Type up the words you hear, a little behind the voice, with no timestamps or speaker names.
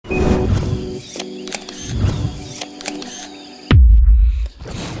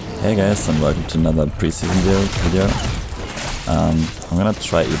Hey guys, and welcome to another preseason video. I'm gonna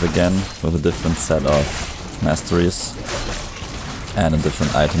try Eve again with a different set of masteries and a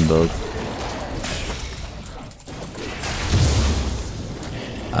different item build.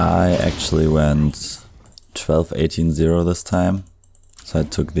 I actually went 12-18-0 this time, so I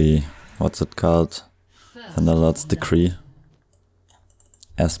took the, what's it called, Thunderlord's Decree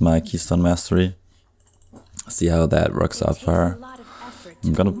as my keystone mastery. See how that works out for her.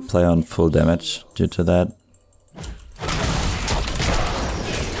 I'm gonna play on full damage due to that.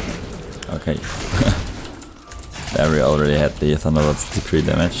 Okay. There we already had the Thunderlord's Decree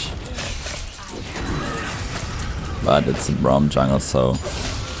damage. But it's a Braum jungle, so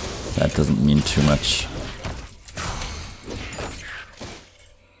that doesn't mean too much.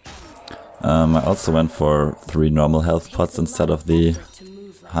 I also went for 3 normal health pots instead of the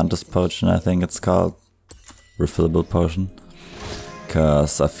Hunter's Potion, I think it's called. Refillable potion.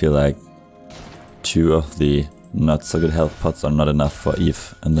 Because I feel like 2 of the not so good health pots are not enough for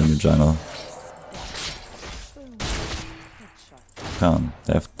Eve in the new jungle. Come on,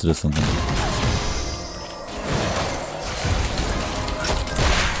 they have to do something.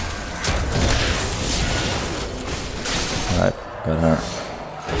 Alright, got her.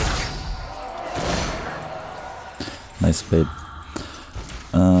 Nice bait.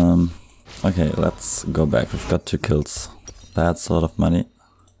 Okay, let's go back. We've got 2 kills. That's a lot of money.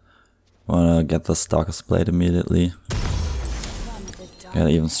 Wanna get the Stalker's Blade immediately. Get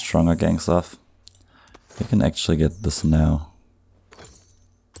even stronger ganks off. We can actually get this now.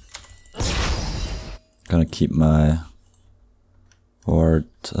 Gonna keep my ward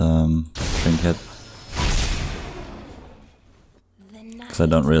trinket. Because I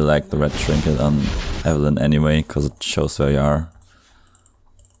don't really like the red trinket on Evelynn anyway, because it shows where you are.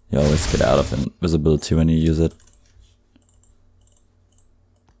 You always get out of invisibility when you use it.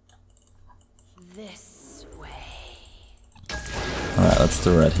 This way. Alright, let's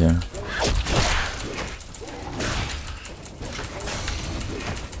do red here.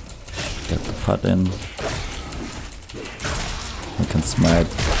 Get the pot in. We can smite.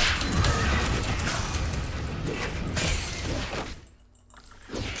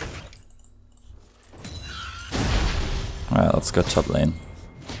 Alright, let's go top lane.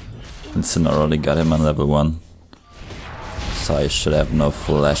 And Sin already got him on level 1. So I should have no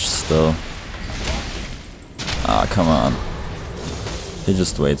flash still. Ah, come on. He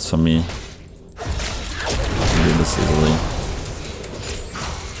just waits for me. Do this easily.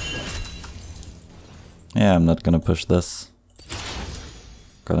 Yeah, I'm not gonna push this.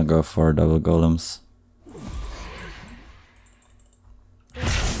 Gonna go for double golems.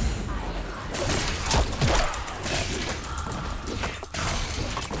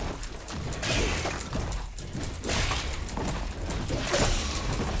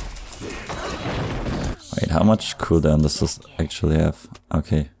 How much cooldown does this actually have?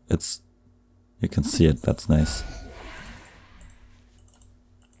 Okay, it's... you can see it, that's nice.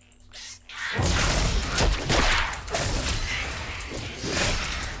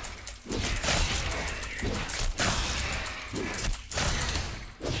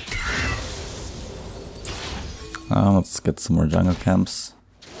 Let's get some more jungle camps.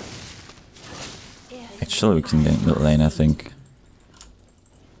 Actually, we can gank mid lane, I think.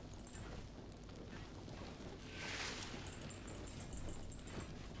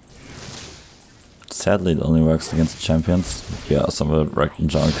 Sadly, it only works against champions. Yeah, some of it worked in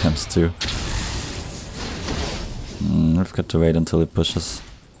jungle camps too. We've got to wait until he pushes.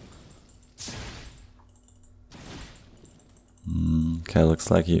 Okay,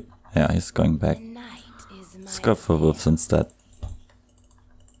 looks like he... yeah, he's going back. Let's go for wolves instead.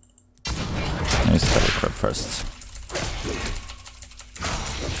 No, he's got to grab first.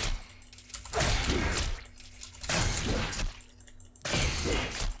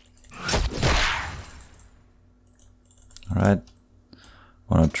 Alright,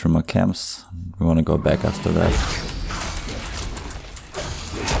 1 or 2 more camps. We want to go back after that.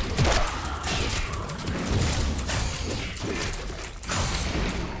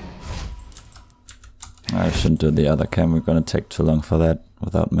 I shouldn't do the other camp, we're gonna take too long for that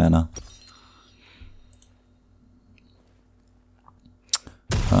without mana.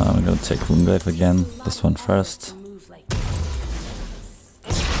 I'm gonna take Woundgrave again, this one first.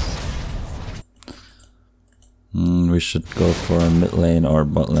 We should go for mid lane or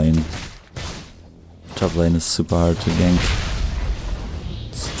bot lane. Top lane is super hard to gank.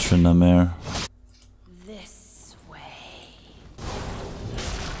 It's Tryndamere. This way.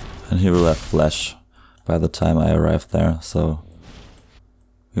 And he will have flash by the time I arrive there, so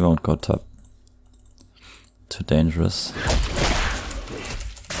we won't go top. Too dangerous.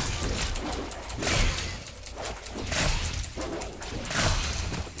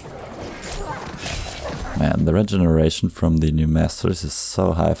 the regeneration from the new masters is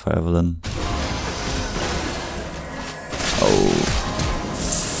so high for Evelynn. Oh.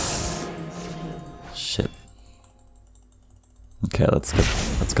 Shit. Okay, let's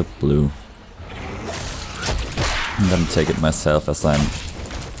get blue. I'm gonna take it myself as I'm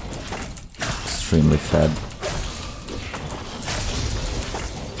extremely fed.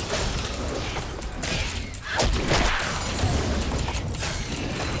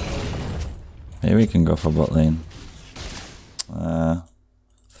 Maybe we can go for bot lane.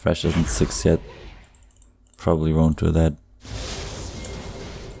 Thresh isn't 6 yet. Probably won't do that.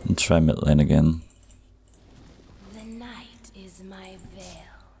 And try mid lane again. The night is my veil.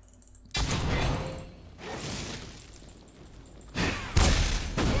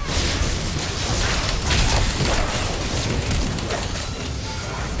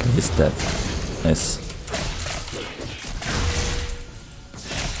 Okay, he's dead. Nice.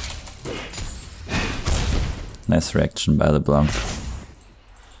 Nice reaction by LeBlanc.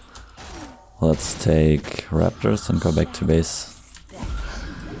 Let's take Raptors and go back to base.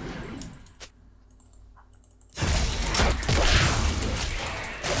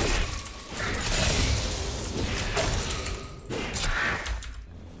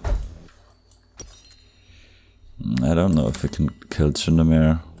 I don't know if we can kill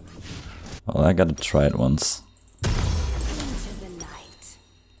Tryndamere. Well, I gotta try it once.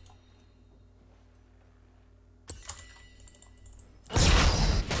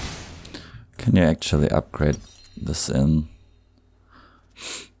 Can you actually upgrade this in?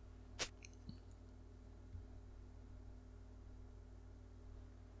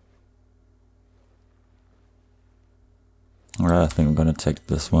 Alright, I think I'm gonna take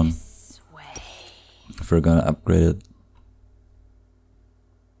this one. If we're gonna upgrade it.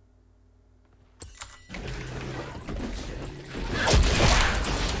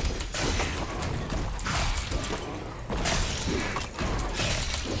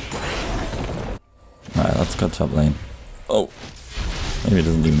 Alright, let's go top lane. Oh! Maybe it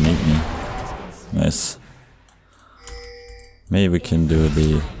doesn't even need me. Nice. Maybe we can do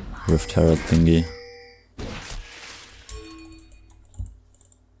the Rift Herald thingy.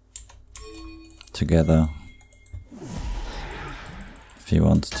 Together. If he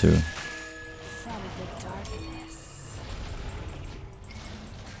wants to.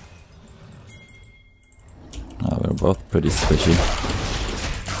 Oh, we're both pretty squishy.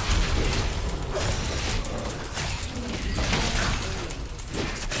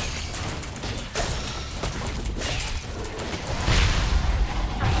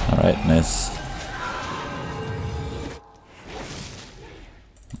 Alright, nice.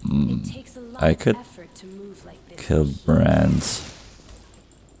 I could kill Brands.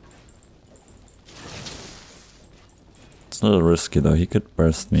 It's a little risky though, he could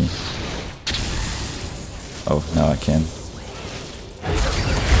burst me. Oh, now I can.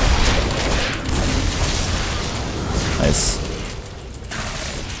 Nice.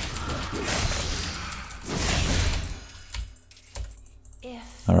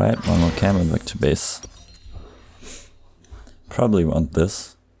 Alright, one more cam and back to base. Probably want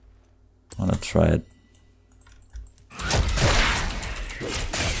this. Wanna try it.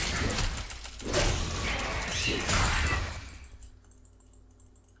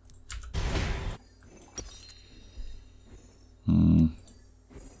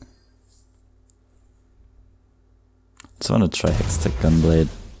 Just wanna try Hextech Gunblade.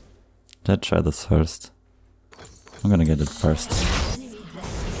 Let's try this first. I'm gonna get it first.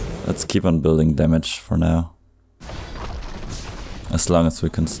 Let's keep on building damage for now. As long as we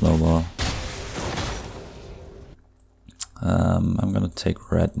can snowball. I'm gonna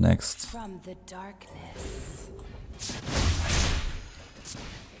take red next. From the darkness.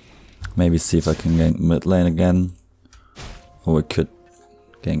 Maybe see if I can gank mid lane again. Or we could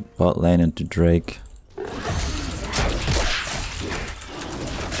gank bot lane into Drake.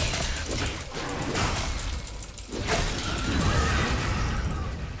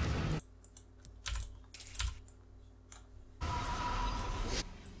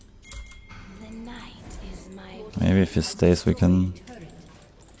 Maybe if he stays we can...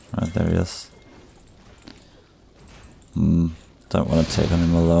 Right, there he is. Don't want to take on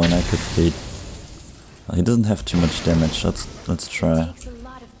him alone, I could feed. Well, he doesn't have too much damage, let's try. It takes a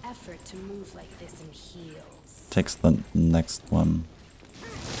lot of effort to move like this in heels. Takes the next one.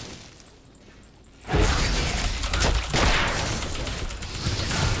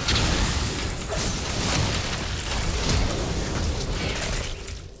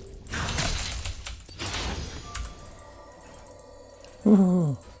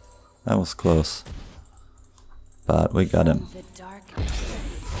 Ooh, that was close. But we got him.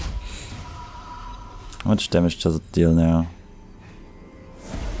 How much damage does it deal now?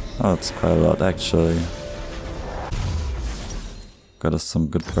 Oh, it's quite a lot actually. Got us some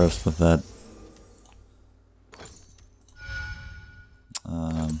good burst with that.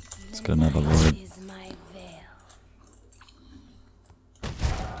 Let's get another word.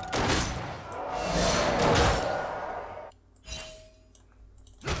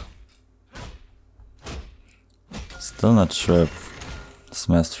 Still not sure if this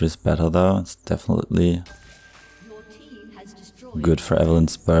mastery is better though. It's definitely good for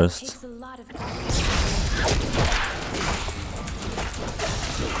Evelynn's burst.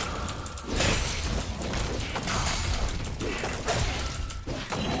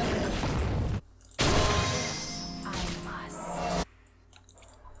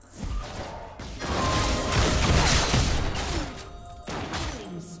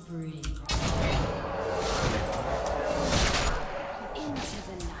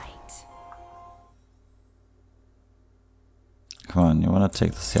 Come on, you wanna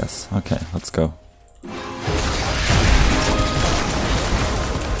take this? Yes. Okay, let's go.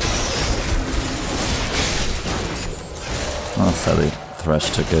 Oh, sadly, Thresh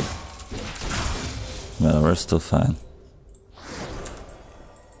took it. Well, we're still fine.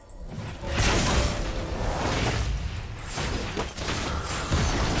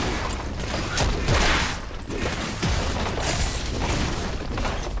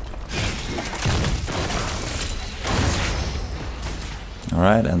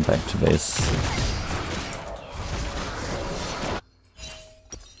 Alright, and back to base.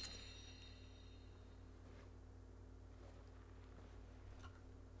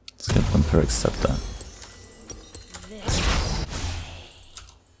 Let's get Vampiric Scepter.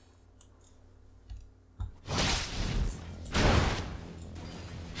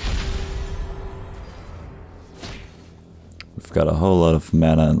 We've got a whole lot of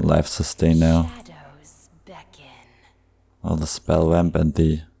mana and life sustain now. All the spell vamp and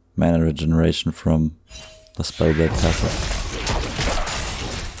the mana regeneration from the spellblade passive.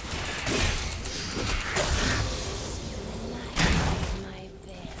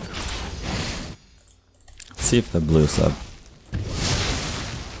 Let's see if the blue's up.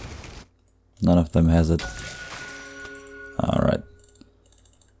 None of them has it. Alright.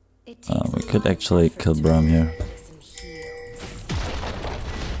 We could actually kill Braum here.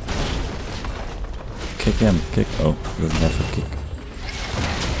 Kick him, kick. Oh, he doesn't have a kick.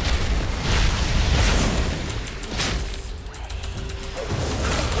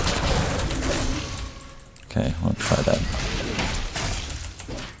 Okay, we'll try that.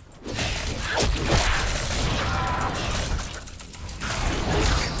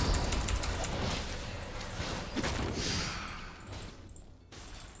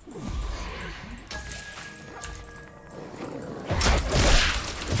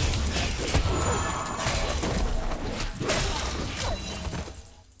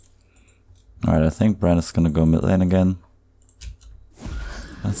 Alright, I think Bran is gonna go mid lane again.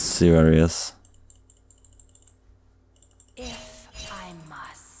 Let's see where he is. If I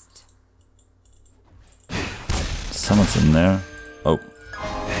must. Someone's in there. Oh.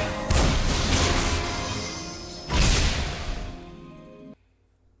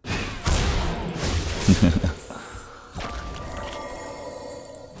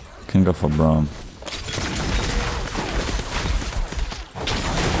 Can go for Braum.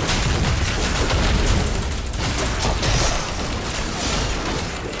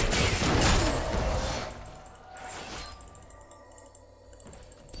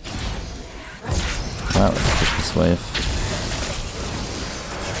 Let's push this wave.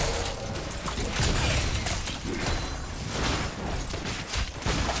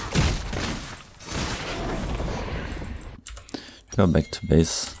 Go back to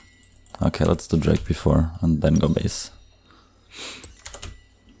base. Okay, let's do Drake before and then go base.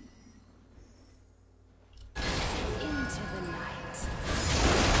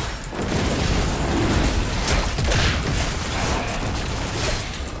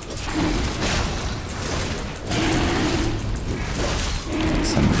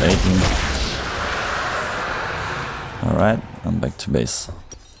 Alright, I'm back to base.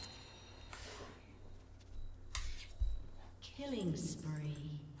 Killing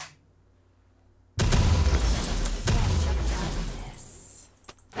spree.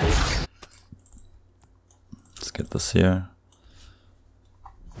 Let's get this here.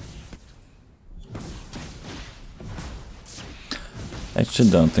 I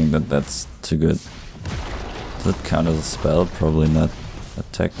actually don't think that that's too good. Does it count as a spell? Probably not.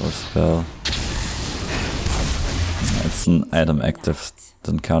 Attack or spell. It's an item active.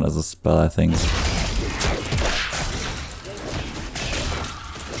 Doesn't count as a spell, I think.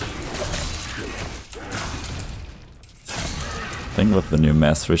 think with the new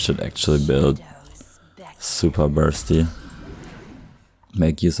mastery should actually build super bursty.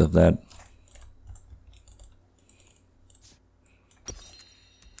 Make use of that.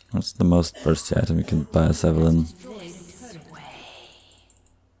 What's the most bursty item you can buy as Evelynn?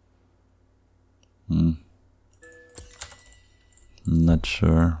 Not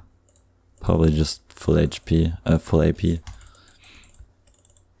sure. Probably just full HP, full AP.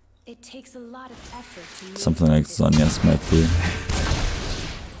 It takes a lot of effort to Something like Sonya's might be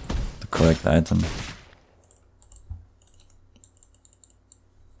the correct item.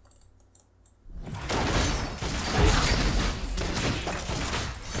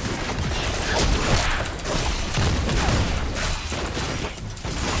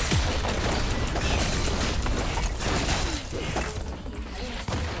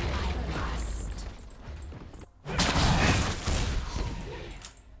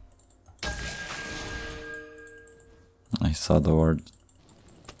 I saw the word.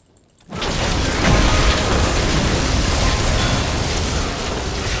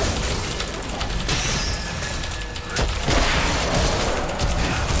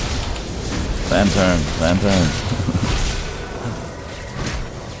 Lantern, lantern.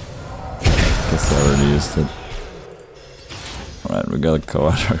 Guess I already used it. Alright, we got a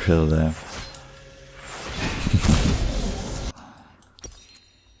co-auto kill there.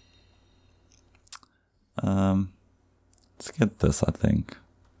 Let's get this, I think.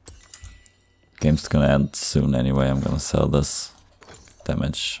 Game's gonna end soon anyway, I'm gonna sell this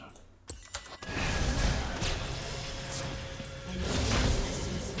damage.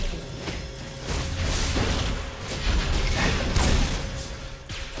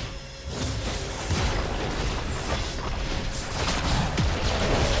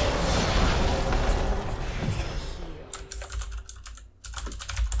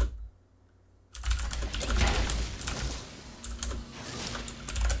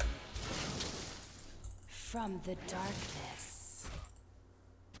 From the darkness.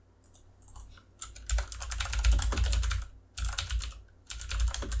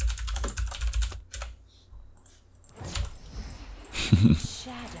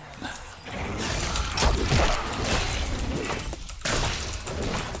 Shadows.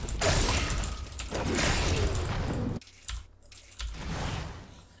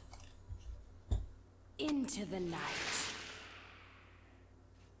 Into the night.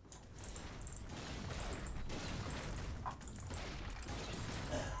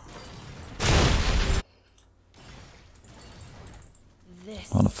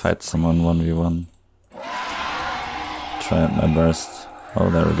 I wanna fight someone 1v1. Try out my burst. Oh,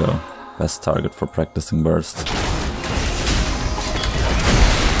 there we go. Best target for practicing burst.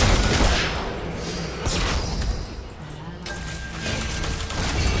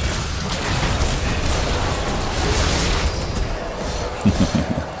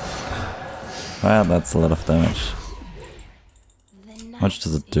 Wow, that's a lot of damage. How much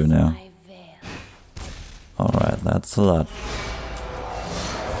does it do now? Alright, that's a lot.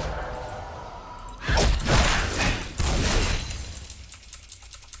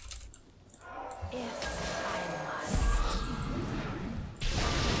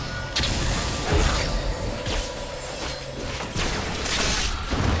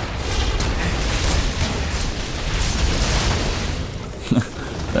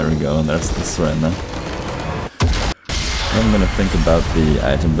 There we go, and there's the surrender. I'm gonna think about the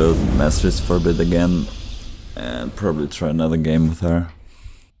item build, Mastery's Forbid again, and probably try another game with her.